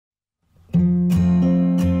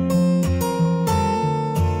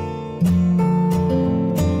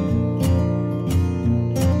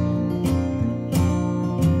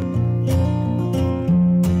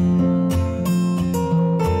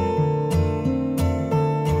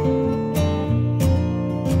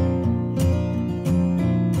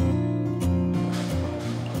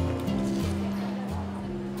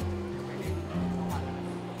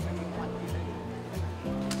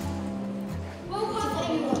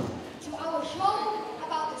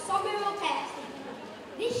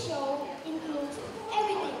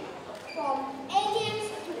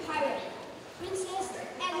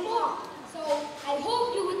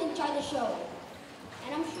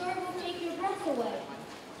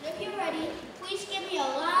Please give me a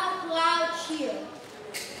loud, loud cheer.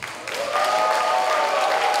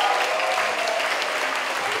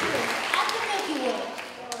 At the Milky Way,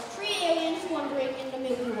 there are 3 aliens wandering in the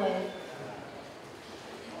Milky Way.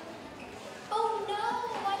 Oh no,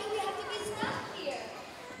 why do we have to be stuck here?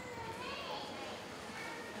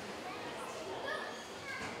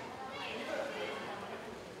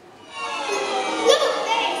 Look,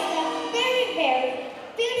 there is a very, very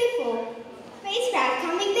beautiful spacecraft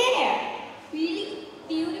coming there. Really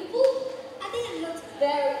beautiful? I think it looks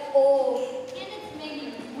very old and it's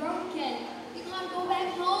maybe broken. We can't go back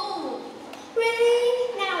home.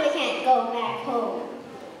 Really? Now we can't go back home.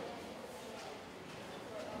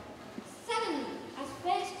 Suddenly, a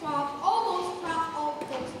spacecraft almost dropped off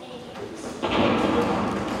those aliens.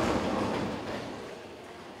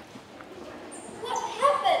 What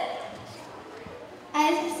happened?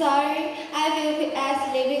 I'm sorry, I will be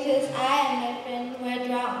asleep because I and my friend were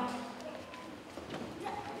drowned.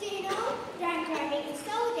 Do you know drunk driving is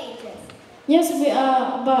so dangerous? Yes, we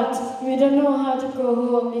are, but we don't know how to go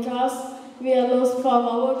home because we are lost from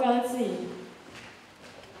our galaxy.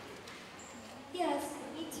 Yes,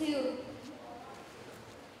 me too.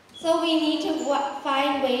 So we need to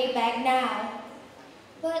find way back now.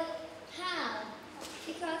 But how?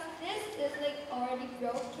 Because this is like already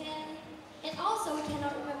broken and also we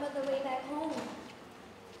cannot remember the way back home.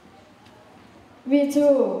 We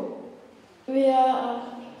too. We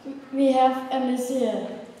have amnesia.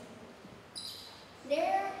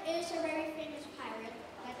 There is a very famous pirate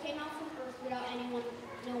that came out from Earth without anyone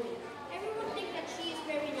knowing. Everyone thinks that she is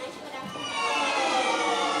very nice, but actually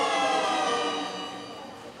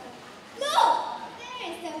look! There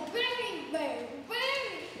is a very, very, very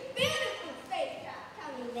beautiful spacecraft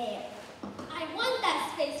coming there. I want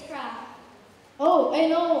that spacecraft. Oh, I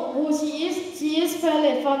know who she is. She is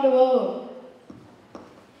fairly from the world.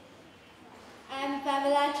 I'm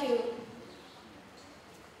Pamela too.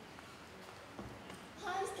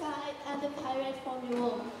 Hi Sky, I'm the pirate from the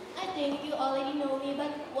world. I think you already know me,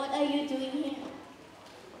 but what are you doing here?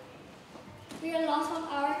 We are lost from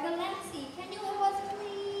our galaxy. Can you help us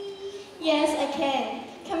please? Yes, I can.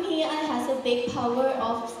 Come here, I have a big power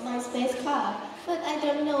of my spacecraft, but I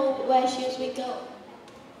don't know where should we go.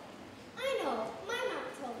 I know. My mom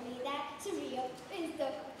told me that Sombrero is the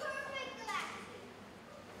perfect galaxy.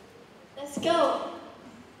 Let's go.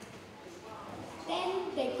 Then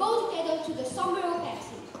they go together to the Sombrero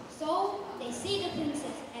galaxy. So they see the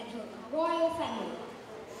princess and her royal family.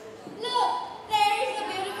 Look, there is a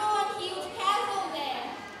beautiful and huge castle there.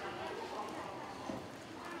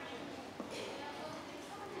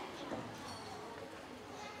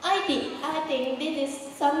 I think this is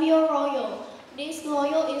Sombrero Royal. This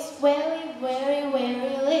royal is very, very,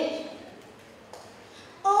 very rich.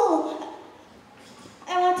 Oh,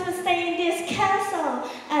 I want to stay in this castle.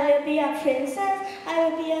 I will be a princess. I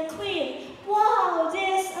will be a queen. Wow,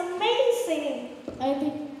 this is amazing. I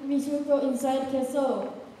think we should go inside the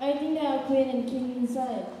castle. I think there are queen and king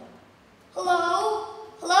inside. Hello?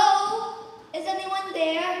 Hello? Is anyone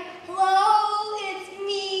there? Hello? It's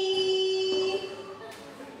me.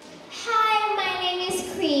 Hi, my name is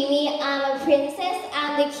Creamy. I'm a princess.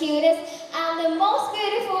 I'm the cutest. I'm the most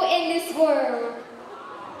beautiful in this world.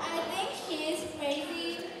 I think she is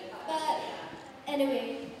crazy, but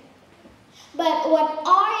anyway. But what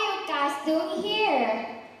are you guys doing here?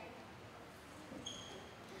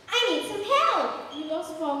 I need some help. We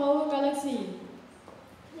lost from our galaxy.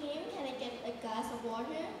 Ma'am, can I get a glass of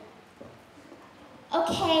water?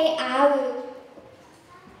 Okay, I will.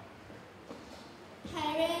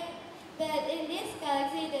 Pirate, but in this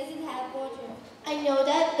galaxy it doesn't have water. I know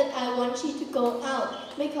that, but I want you to go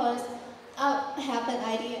out because I have an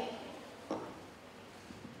idea.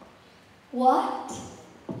 What?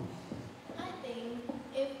 I think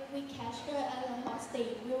if we catch her as a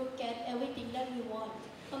hostage, we will get everything that we want.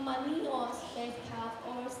 A money or a spacecraft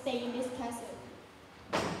or stay in this castle.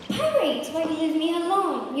 Pirates, why do you leave me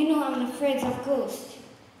alone? You know I'm afraid of ghosts.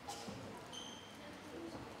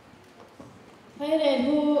 Pirate,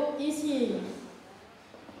 who is he?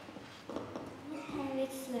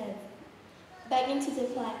 Pirate slave. Back into the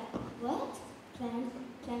plan. What? Plan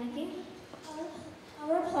again?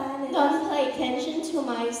 Our plan is... Don't pay attention to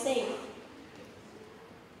my safe.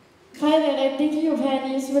 Pirate, I think your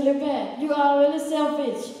plan is really bad. You are really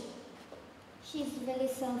selfish. She's really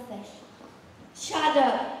selfish. Shut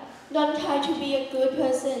up. Don't try to be a good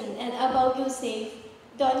person and about your safe.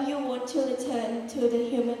 Don't you want to return to the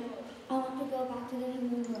human? I want to go back to the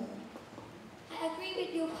human world. I agree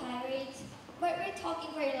with you, pirates, but we're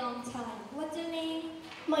talking for a long time. What's your name?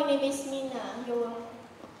 My name is Mina. You're welcome.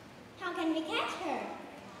 How can we catch her?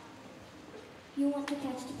 You want to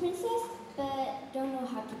catch the princess, but don't know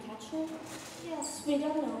how to catch her? Yes, we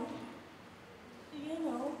don't know. Do you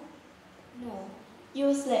know? No.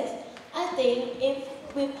 Useless. I think if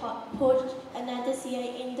we put another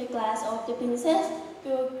seer in the glass of the princess,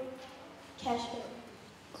 we will catch her.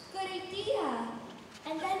 Good idea.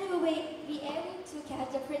 And then we will be able to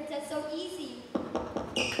catch the princess so easy.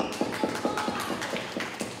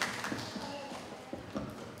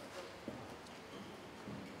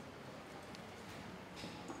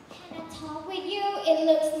 Can I talk with you? It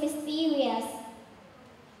looks mysterious.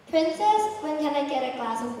 Princess, when can I get a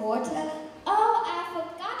glass of water? Oh, I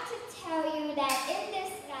forgot to tell you that in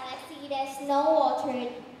this galaxy there's no water.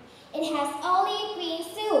 It has only green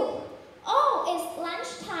soup. Oh, it's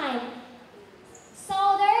lunchtime.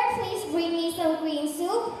 Soldier, please bring me some green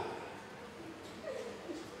soup.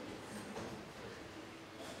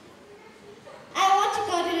 I want to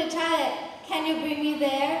go to the toilet. Can you bring me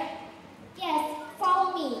there? Yes,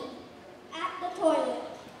 follow me. At the toilet.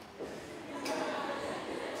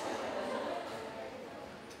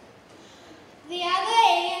 The other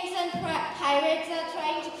aliens and pirates are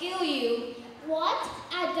trying to kill you. What?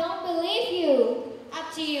 I don't believe you.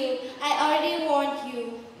 Up to you. I already warned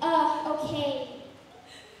you. Okay.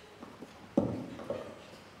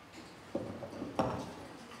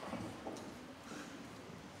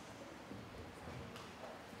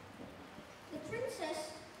 The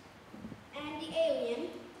princess and the alien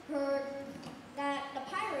heard that the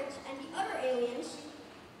pirates and the other aliens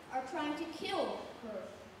are trying to kill her.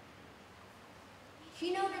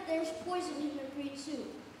 She knows that there's poison in her green soup.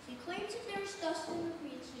 She claims that there's dust in her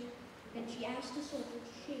green soup, and she asks the soldier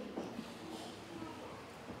to change.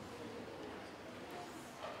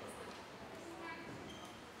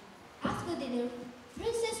 After dinner,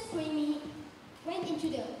 Princess Creamy went into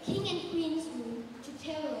the king and queen's room to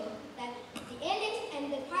tell her that the aliens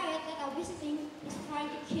and the pirate that are visiting is trying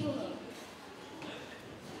to kill her.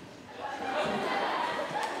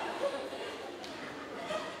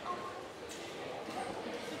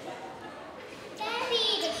 Daddy,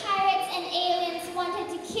 the pirates and aliens wanted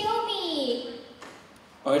to kill me.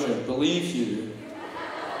 I don't believe you.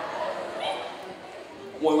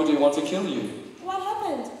 Why would they want to kill you? What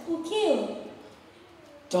happened? Who killed?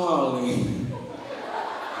 Darling.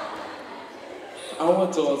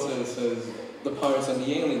 Our daughter says the pirates and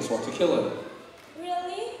the aliens want to kill her.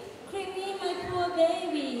 Really? Creamy, my poor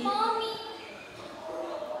baby. Mommy.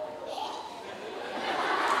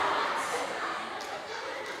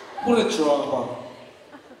 What a drama.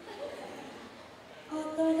 I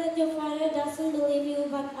know that your father doesn't believe you,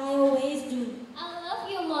 but I always do. I love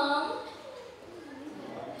you, Mom.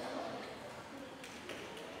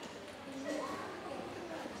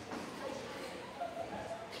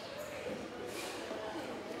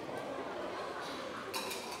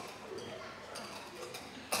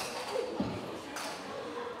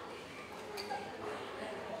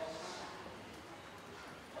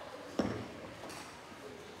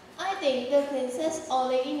 I think the princess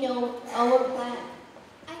already knows our plan.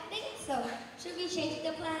 I think so. Should we change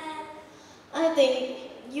the plan? I think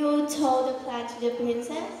you told the plan to the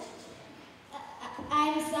princess.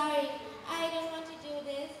 I'm sorry. I don't want to do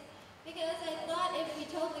this because I thought if we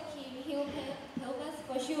told the king, he would help us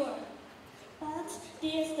for sure. But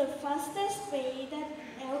this is the fastest way that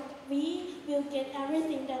we will get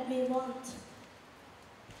everything that we want.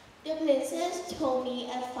 The princess told me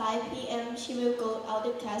at 5 p.m. she will go out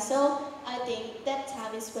the castle. I think that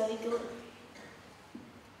time is very good.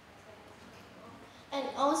 And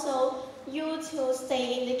also, you two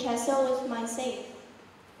stay in the castle with my safe.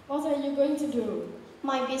 What are you going to do?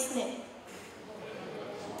 My business.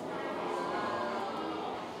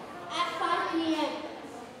 At 5 p.m.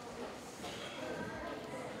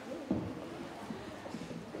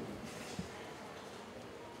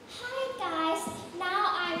 Hi guys, now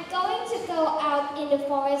I'm going to go out in the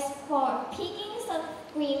forest for picking some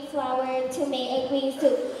green flower to make a green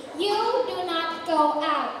soup. You do not go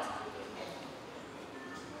out.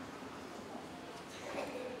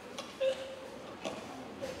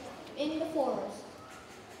 In the forest.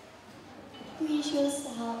 We should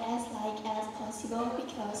sound as like as possible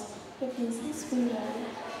because the princess will know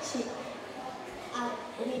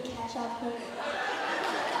we catch up her.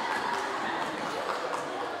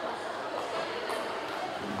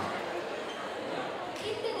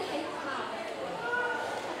 Into the hay farm.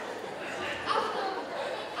 After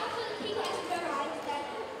the king has realized that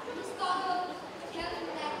his daughter tells him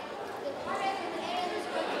that the pirate and the aliens is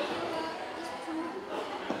going to kill her is true,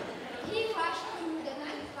 he rushed through the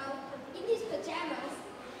night farm in his pajamas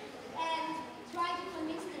and tried to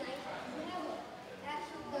convince the knight that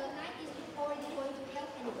the night is already going to help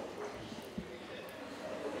anyway.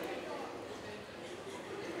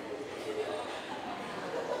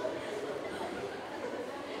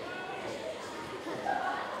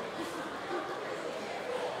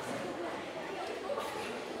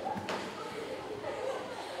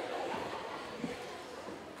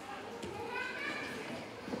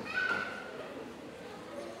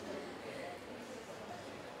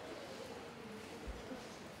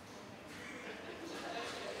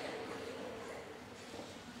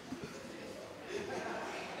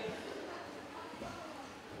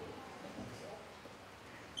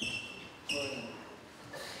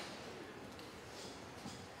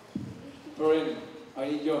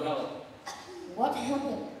 need your help. What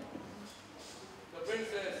happened? The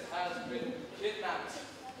princess has been kidnapped.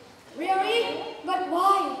 Really? But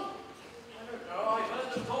why? I don't know, I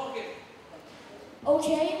heard them talking.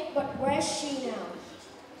 Okay, but where's she now?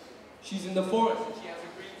 She's in the forest and she has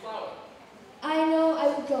a green flower. I know I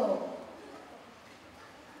will go.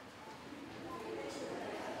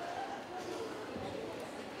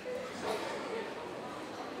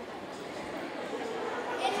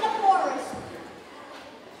 In the forest.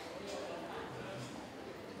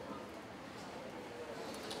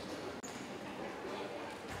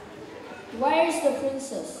 Where is the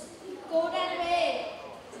princess? Go that way.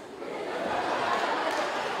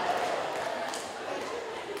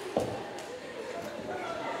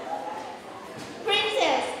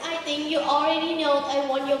 Princess, I think you already know I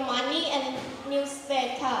want your money and new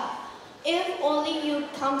spare car. If only you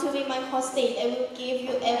come to be my hostage, I will give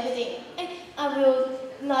you everything. I will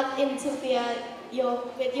not interfere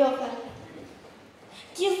with your plan.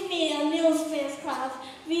 Give me a new spacecraft.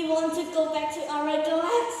 We want to go back to our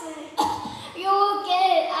galaxy. You will get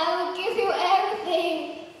it. I will give you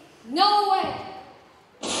everything. No way!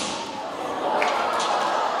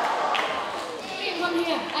 Come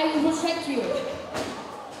here, I will protect you.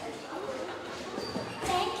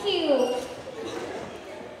 Thank you.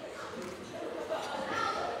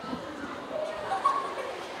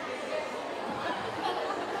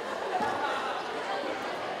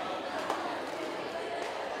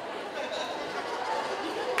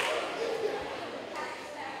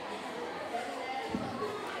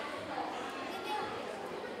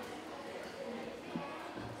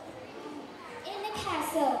 In the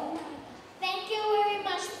castle. Thank you very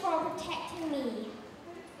much for protecting me.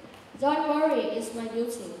 Don't worry, it's my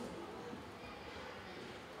duty.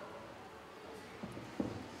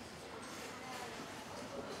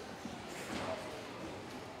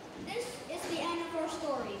 This is the end of our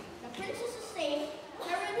story. The princess is safe.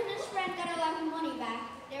 Harold and his friend got a lot of money back.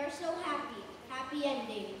 They're so happy. Happy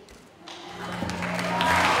ending.